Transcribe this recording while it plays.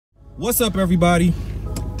What's up, everybody?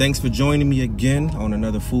 Thanks for joining me again on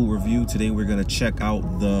another food review. Today we're gonna check out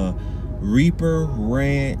the Reaper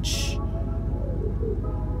Ranch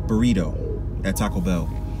burrito at Taco Bell.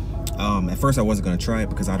 At first I wasn't gonna try it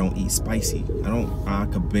because I don't eat spicy. I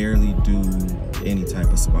could barely do any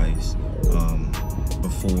type of spice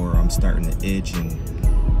before I'm starting to itch and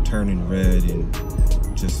turning red and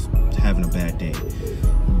just having a bad day.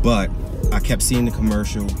 But I kept seeing the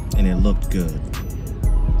commercial and it looked good.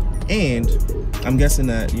 And I'm guessing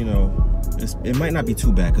that, you know, it might not be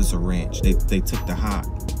too bad because it's a ranch. They took the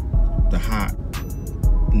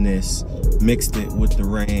hotness, mixed it with the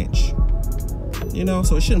ranch, you know,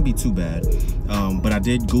 so it shouldn't be too bad. But I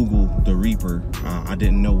did Google the Reaper. I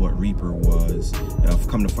didn't know what Reaper was. I've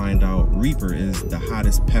come to find out Reaper is the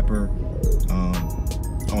hottest pepper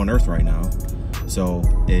on earth right now. So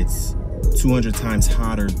it's 200 times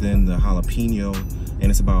hotter than the jalapeno. And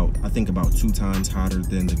it's I think about 2 times hotter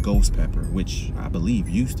than the ghost pepper, which I believe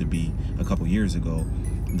used to be a couple years ago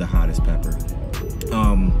the hottest pepper.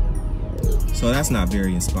 So that's not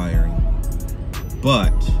very inspiring,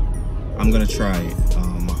 but I'm gonna try it.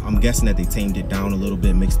 I'm guessing that they tamed it down a little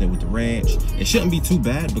bit, mixed it with the ranch. It shouldn't be too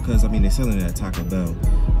bad because I mean they're selling it at Taco Bell.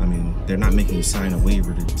 I mean they're not making you sign a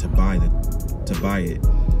waiver to buy it,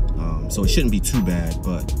 so it shouldn't be too bad,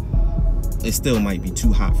 but it still might be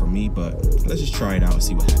too hot for me, but let's just try it out and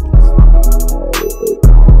see what happens.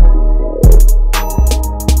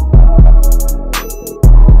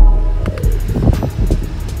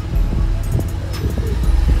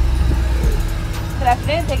 Good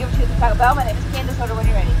afternoon, thank you for choosing Taco Bell. My name is Candace. Order when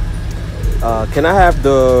you're ready. Can I have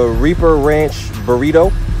the Reaper Ranch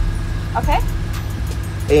burrito? Okay.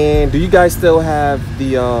 And do you guys still have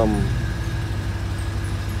the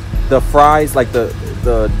fries, like the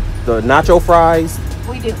nacho fries?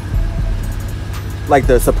 We do. Like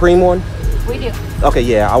the supreme one? We do. Okay,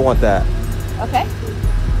 yeah, I want that. Okay.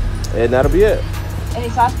 And that'll be it. Any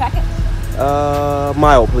sauce packets?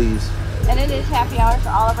 Mild, please. And it is happy hour, so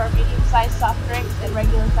all of our medium-sized soft drinks and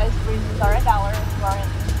regular-sized freezers are $1 if you are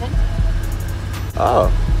interested.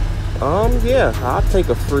 Oh. Yeah, I'll take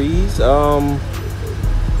a freeze. I'll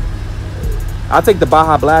take the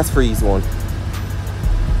Baja Blast freeze one.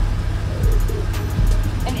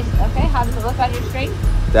 Okay, how does it look on your screen?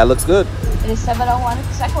 That looks good. It is 7:01 at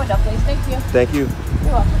the second window, please. Thank you. Thank you.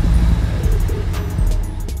 You're welcome.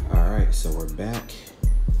 All right, so we're back.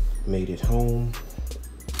 Made it home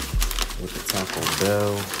with the Taco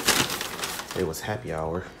Bell. It was happy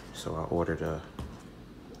hour, so I ordered one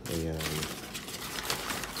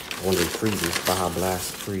of the freezers, Baja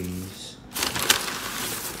Blast freeze. So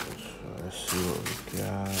let's see what we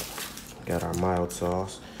got. Got our mild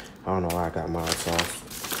sauce. I don't know why I got mild sauce.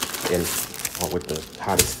 And with the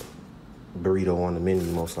hottest burrito on the menu,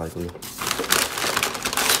 most likely.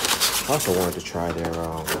 I also wanted to try their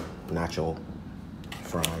nacho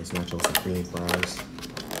fries, nacho supreme fries.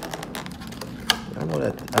 I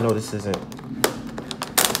know this isn't,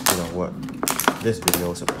 you know, what this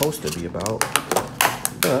video is supposed to be about,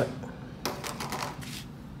 but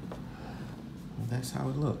that's how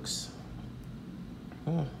it looks.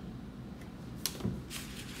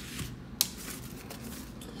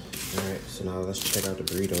 Alright, so now let's check out the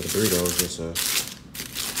burrito. The burrito is just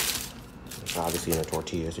it's obviously in a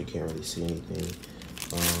tortilla, so you can't really see anything.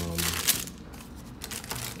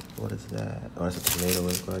 What is that? Oh, that's a tomato,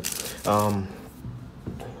 looks like.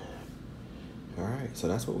 Alright, so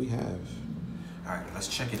that's what we have. Alright, let's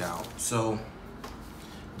check it out. So,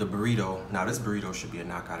 the burrito, now this burrito should be a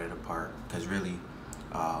knockout of the park, because really,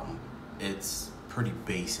 it's pretty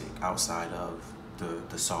basic outside of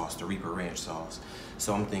the sauce, the Reaper Ranch sauce.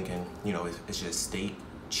 So I'm thinking, you know, it's just steak,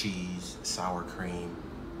 cheese, sour cream,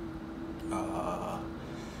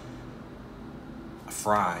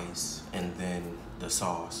 fries, and then the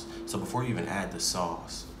sauce. So before you even add the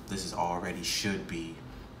sauce, this is already should be,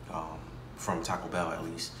 from Taco Bell at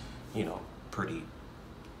least, you know, pretty,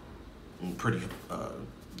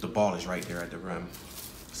 the ball is right there at the rim.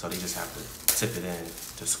 So they just have to tip it in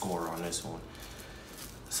to score on this one.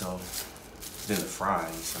 So then the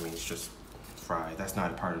fries, I mean, it's just fried. That's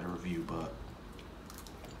not a part of the review, but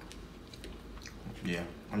yeah,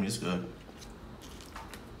 I mean, it's good.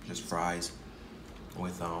 Just fries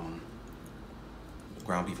with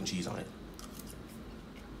ground beef and cheese on it.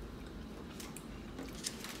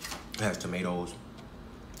 It has tomatoes,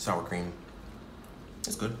 sour cream.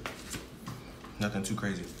 It's good. Nothing too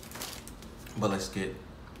crazy. But let's get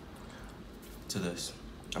to this.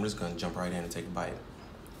 I'm just gonna jump right in and take a bite.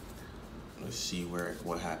 Let's see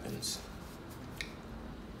what happens.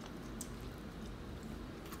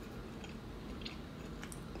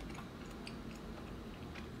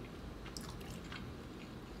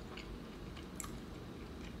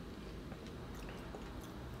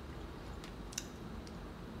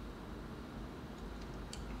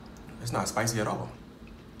 It's not spicy at all.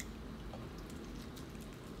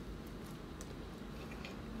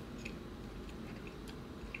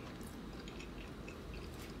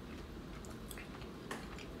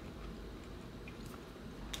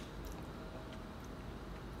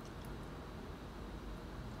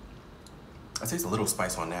 I taste a little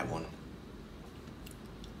spice on that one.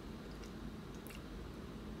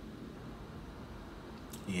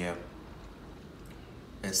 Yeah.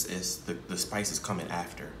 It's the spice is coming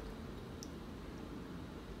after.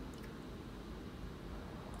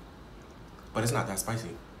 But it's not that spicy.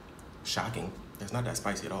 Shocking. It's not that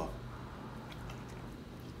spicy at all.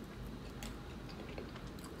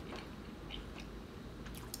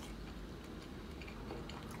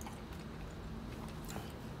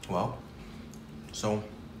 Well, so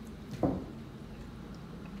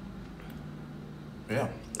yeah,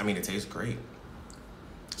 I mean, it tastes great.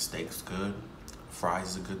 Steak's good. Fries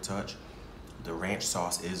is a good touch. The ranch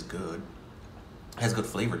sauce is good. It has good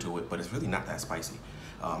flavor to it, but it's really not that spicy.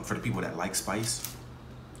 For the people that like spice,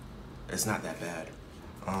 it's not that bad.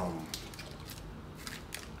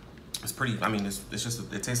 It's pretty, I mean, it's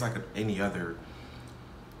just, it tastes like any other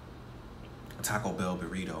Taco Bell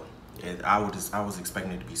burrito. I was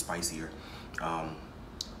expecting it to be spicier.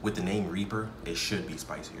 With the name Reaper, it should be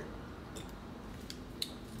spicier.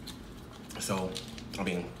 So, I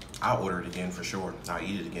mean, I'll order it again for sure. I'll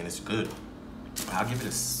eat it again. It's good. I'll give it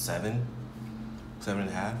a 7,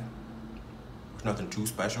 7.5. There's nothing too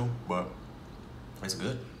special, but it's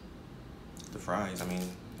good. The fries, I mean,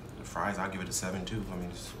 the fries, I'll give it a 7 too. I mean,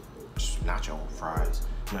 it's just nacho fries.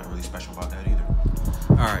 Not really special about that either.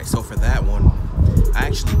 All right, so for that one, I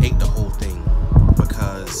actually ate the whole thing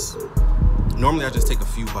because normally I just take a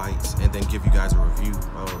few bites and then give you guys a review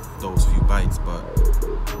of those few bites, but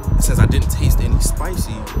since I didn't taste any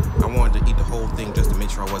spicy, I wanted to eat the whole thing just to make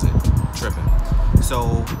sure I wasn't tripping.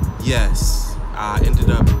 So yes, I ended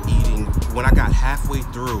up eating, when I got halfway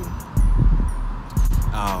through,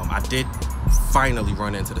 I did finally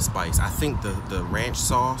run into the spice. I think the ranch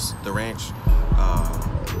sauce, the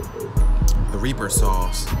Reaper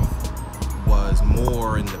sauce was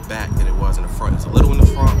more in the back than it was in the front. It's a little in the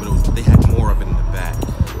front, but they had more of it in the back.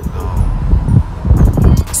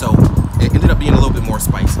 So it ended up being a little bit more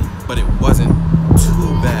spicy, but it wasn't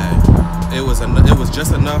too bad. It was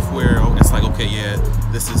just enough where it's like, okay, yeah,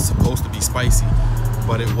 this is supposed to be spicy,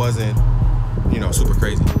 but it wasn't, you know, super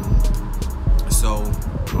crazy. So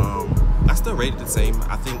I still rate it the same.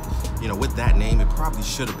 I think, you know, with that name, it probably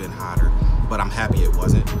should have been hotter, but I'm happy it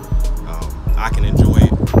wasn't. I can enjoy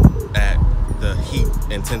it at the heat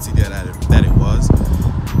intensity that it was.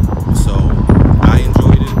 So I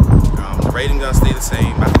enjoyed it. The rating gonna stay the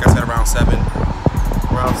same. I think I said around 7.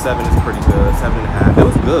 Around 7 is pretty good. 7.5. It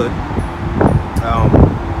was good,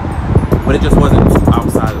 but it just wasn't too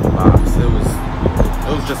outside of the box. It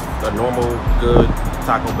was just a normal, good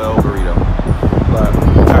Taco Bell burrito. But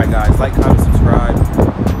all right, guys, like, comment, subscribe.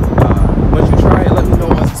 Once you try it, let me know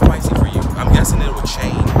what's spicy for you. I'm guessing it would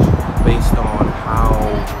change based on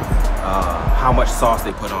how much sauce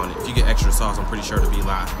they put on it. If you get extra sauce, I'm pretty sure it'll be a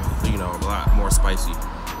lot more spicy.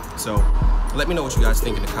 So let me know what you guys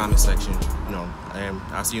think in the comment section, and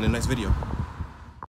I'll see you in the next video.